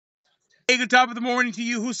Hey, good top of the morning to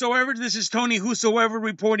you, whosoever. This is Tony Whosoever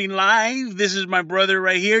reporting live. This is my brother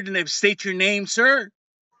right here. Didn't state your name, sir.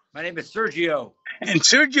 My name is Sergio. And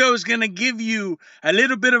Sergio is going to give you a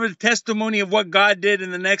little bit of a testimony of what God did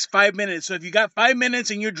in the next 5 minutes. So if you got 5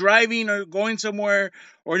 minutes and you're driving or going somewhere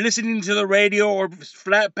or listening to the radio or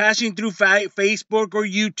passing through Facebook or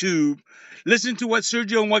YouTube, listen to what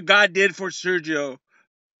Sergio and what God did for Sergio.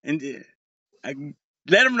 And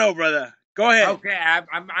let him know, brother. Go ahead. Okay,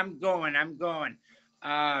 I'm going.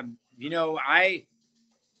 I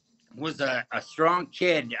was a strong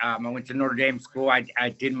kid. I went to Notre Dame school. I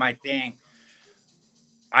did my thing.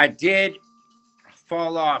 I did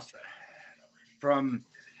fall off from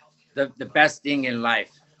the best thing in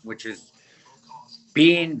life, which is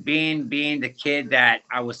being the kid that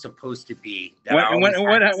I was supposed to be.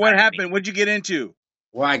 What happened? What'd you get into?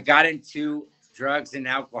 Well, I got into drugs and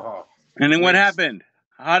alcohol. And then what happened?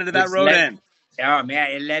 How did that road end? Oh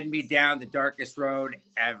man, it led me down the darkest road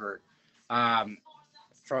ever.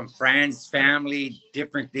 From friends, family,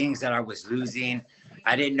 different things that I was losing.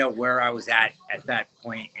 I didn't know where I was at that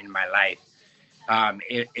point in my life.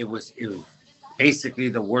 It was basically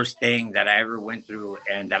the worst thing that I ever went through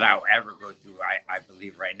and that I'll ever go through, I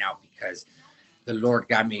believe right now, because the Lord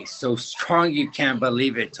got me so strong. You can't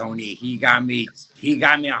believe it, Tony. He got me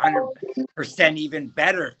 100% even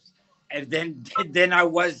better. And then I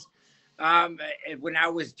was, when I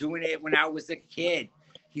was doing it, when I was a kid.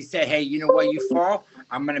 He said, hey, you know what? You fall,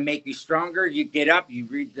 I'm going to make you stronger. You get up, you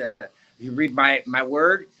read my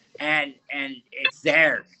word, and it's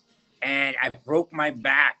there. And I broke my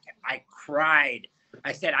back. I cried.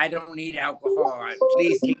 I said, I don't need alcohol.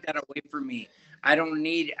 Please take that away from me. I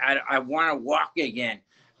want to walk again.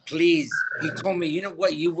 Please. He told me, you know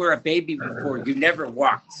what? You were a baby before. You never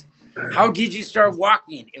walked. How did you start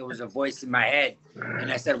walking? It was a voice in my head. And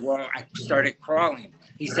I said, well, I started crawling.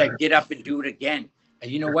 He said, get up and do it again. And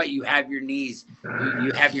you know what? You have your knees.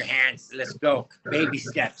 You have your hands. Let's go. Baby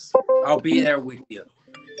steps. I'll be there with you.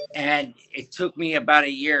 And it took me about a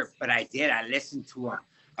year, but I did. I listened to him.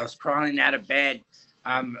 I was crawling out of bed.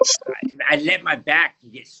 I let my back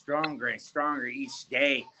get stronger and stronger each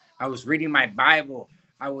day. I was reading my Bible.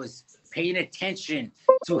 I was paying attention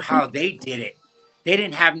to how they did it. They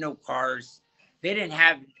didn't have no cars. They didn't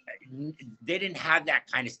have that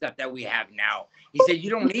kind of stuff that we have now. He said,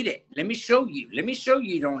 you don't need it. Let me show you.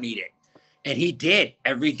 You don't need it. And he did.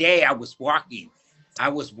 Every day I was walking.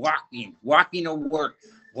 Walking to work,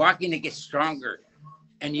 walking to get stronger.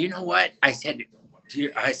 And you know what? I said,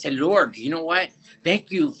 Lord, you know what?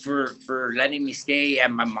 Thank you for letting me stay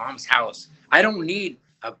at my mom's house. I don't need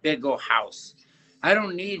a big old house. I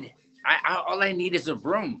don't need, all I need is a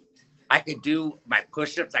room. I could do my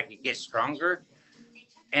push-ups. I could get stronger.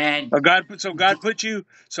 And God put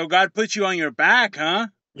you on your back, huh?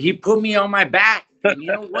 He put me on my back. And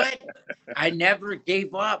you know what? I never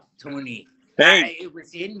gave up, Tony. Hey, it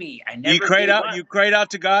was in me. I never you cried gave out. up. You cried out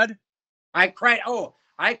to God. I cried. Oh,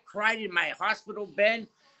 I cried in my hospital bed.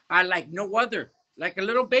 Like no other, like a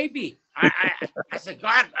little baby. I said,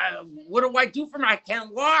 God, what do I do for me? I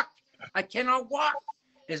can't walk. I cannot walk.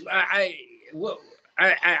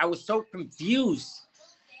 I was so confused.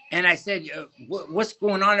 And I said, what's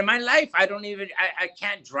going on in my life? I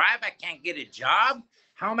can't drive. I can't get a job.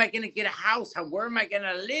 How am I going to get a house? Where am I going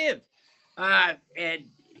to live? And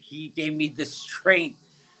he gave me the strength.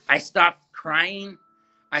 I stopped crying.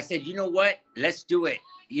 I said, you know what? Let's do it.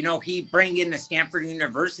 You know, he bring in the Stanford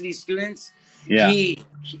University students. Yeah.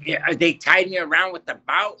 They tied me around with the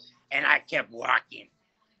bout, and I kept walking.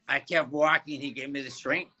 He gave me the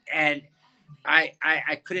strength. And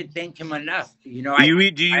I couldn't thank him enough. You know, do you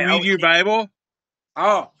read your Bible?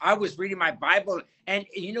 Oh, I was reading my Bible, and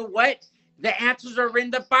you know what? The answers are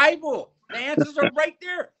in the Bible. The answers are right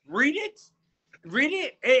there. Read it.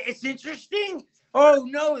 It's interesting. Oh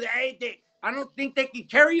no, I don't think they can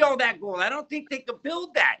carry all that gold. I don't think they can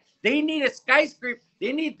build that. They need a skyscraper.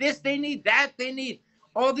 They need this. They need that. They need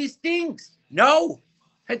all these things. No,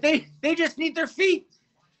 they just need their feet,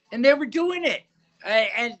 and they were doing it.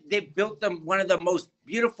 And they built them one of the most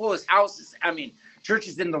beautiful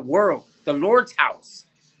churches in the world, the Lord's house.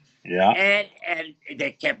 Yeah. And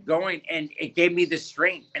they kept going, and it gave me the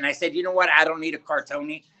strength. And I said, you know what? I don't need a car,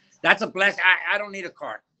 Tony. That's a blessing. I don't need a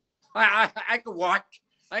car. I could walk.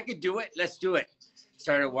 I could do it. Let's do it.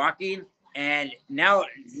 Started walking, and now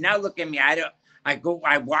look at me.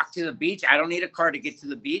 I walk to the beach. I don't need a car to get to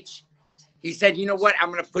the beach. He said, you know what?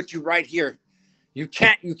 I'm going to put you right here. You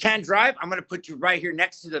can't drive. I'm going to put you right here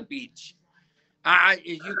next to the beach.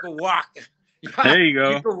 You can walk. There you go.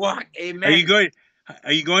 You can walk. Amen.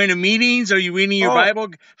 Are you going to meetings? Are you reading your Oh, Bible?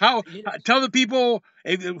 How? you know, Tell the people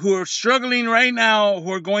who are struggling right now,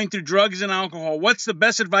 who are going through drugs and alcohol, what's the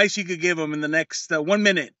best advice you could give them in the next 1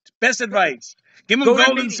 minute? Best advice. Give them go to gold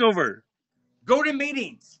and meetings. silver. Go to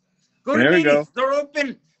meetings. Go to There we go. meetings. They're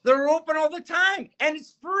open. They're open all the time, and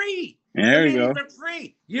it's free. The There we meetings go. are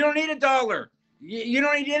free. You don't need $1. You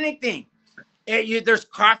don't need anything. There's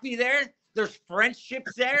coffee there. There's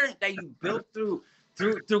friendships there that you built through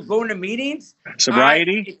going to meetings.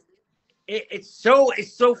 Sobriety. It's so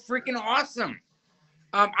freaking awesome.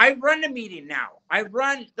 I run a meeting now. I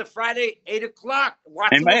run the Friday 8 o'clock.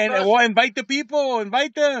 Invite the people.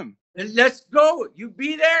 Invite them. Let's go. You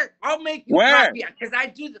be there. I'll make you Where? coffee because I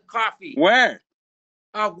do the coffee. Where?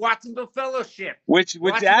 Watsonville Fellowship. Which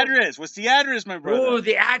address? What's the address, my brother? Oh,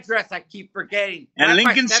 the address I keep forgetting. And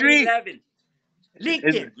Lincoln Street.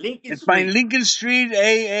 Lincoln It's Street. by Lincoln Street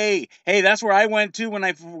AA. Hey, that's where I went to when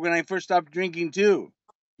I first stopped drinking too.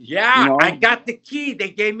 Yeah, you know? I got the key. They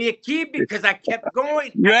gave me a key because I kept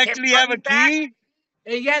going. You actually have a key?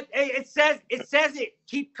 And yet it says it.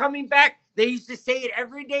 Keep coming back. They used to say it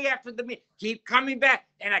every day after the meeting. Keep coming back.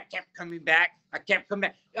 And I kept coming back. I kept coming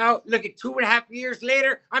back. Oh, look at 2.5 years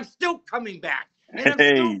later, I'm still coming back. And I'm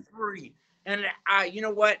still free. And you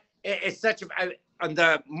know what? It's such a on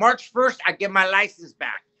the March 1st, I get my license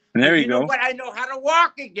back. There you go. You know what? I know how to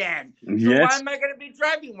walk again. So yes. why am I going to be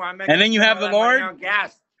driving? Why am I? And then you have the Lord. On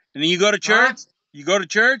gas? And then you go to church. Huh? You go to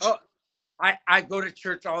church. Oh, I go to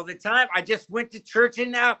church all the time. I just went to church,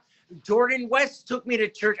 and now Jordan West took me to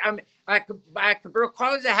church. I Cabrillo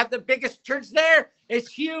College. I have the biggest church there.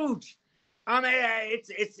 It's huge.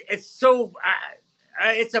 It's so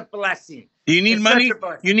it's a blessing. Do you need money?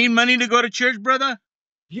 You need money to go to church, brother?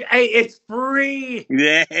 Yeah, hey, it's free.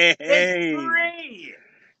 Yeah. It's free.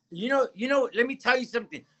 You know. Let me tell you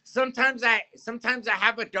something. Sometimes I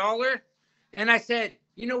have $1, and I said,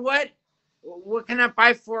 you know what? What can I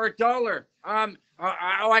buy for $1?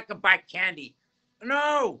 I could buy candy.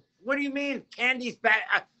 No. What do you mean? Candy's bad.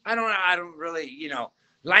 I don't really,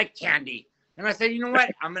 like candy. And I said, you know what?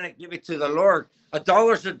 I'm gonna give it to the Lord.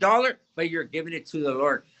 $1's $1, but you're giving it to the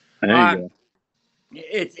Lord. There you go.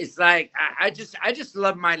 It's like I just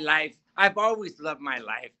love my life. I've always loved my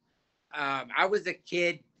life. I was a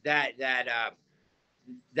kid that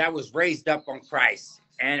was raised up on Christ,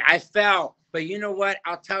 and I fell. But you know what?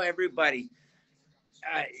 I'll tell everybody.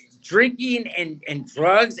 Drinking and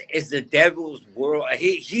drugs is the devil's world.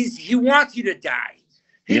 He wants you to die.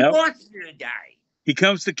 He wants you to die. He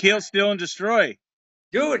comes to kill, steal, and destroy.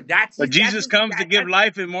 Dude, but Jesus comes to give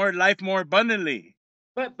life and life more abundantly.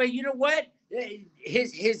 But you know what?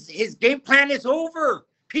 His game plan is over.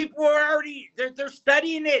 People are already they're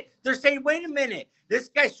studying it. They're saying, wait a minute, this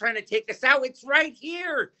guy's trying to take us out. It's right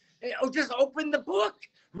here. Oh, just open the book,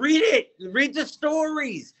 read it, read the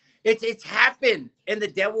stories. It's happened, and the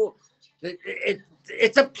devil.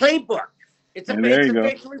 It's a playbook. It's a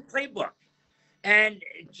basically playbook. And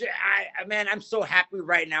man, I'm so happy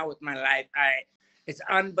right now with my life. It's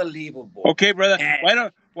unbelievable. Okay, brother.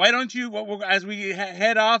 And why don't you, as we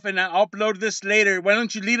head off and I'll upload this later, why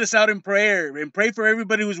don't you lead us out in prayer and pray for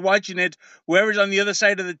everybody who's watching it, whoever's on the other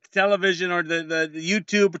side of the television or the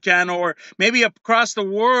YouTube channel, or maybe across the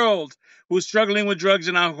world who's struggling with drugs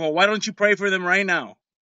and alcohol. Why don't you pray for them right now?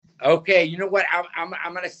 Okay, you know what?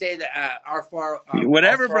 I'm gonna say that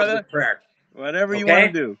whatever, our brother. Prayer. Whatever you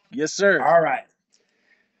want to do. Yes, sir. All right.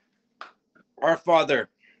 Our Father,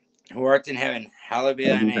 who art in heaven, hallowed be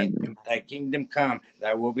thy name. Thy kingdom come,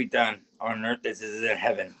 thy will be done on earth as it is in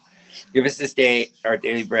heaven. Give us this day our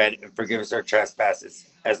daily bread, and forgive us our trespasses,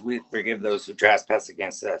 as we forgive those who trespass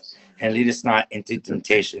against us. And lead us not into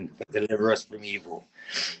temptation, but deliver us from evil.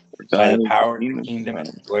 By the power of the kingdom and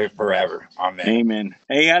the glory forever. Amen. Amen.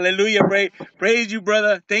 Hey, hallelujah. Praise you,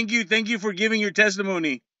 brother. Thank you for giving your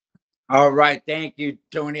testimony. All right. Thank you,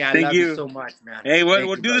 Tony. I love you so much, man. Hey,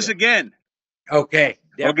 we'll do this again. Okay.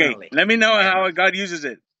 Definitely. Okay. Let me know how God uses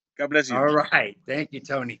it. God bless you. All right. Thank you,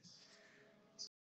 Tony.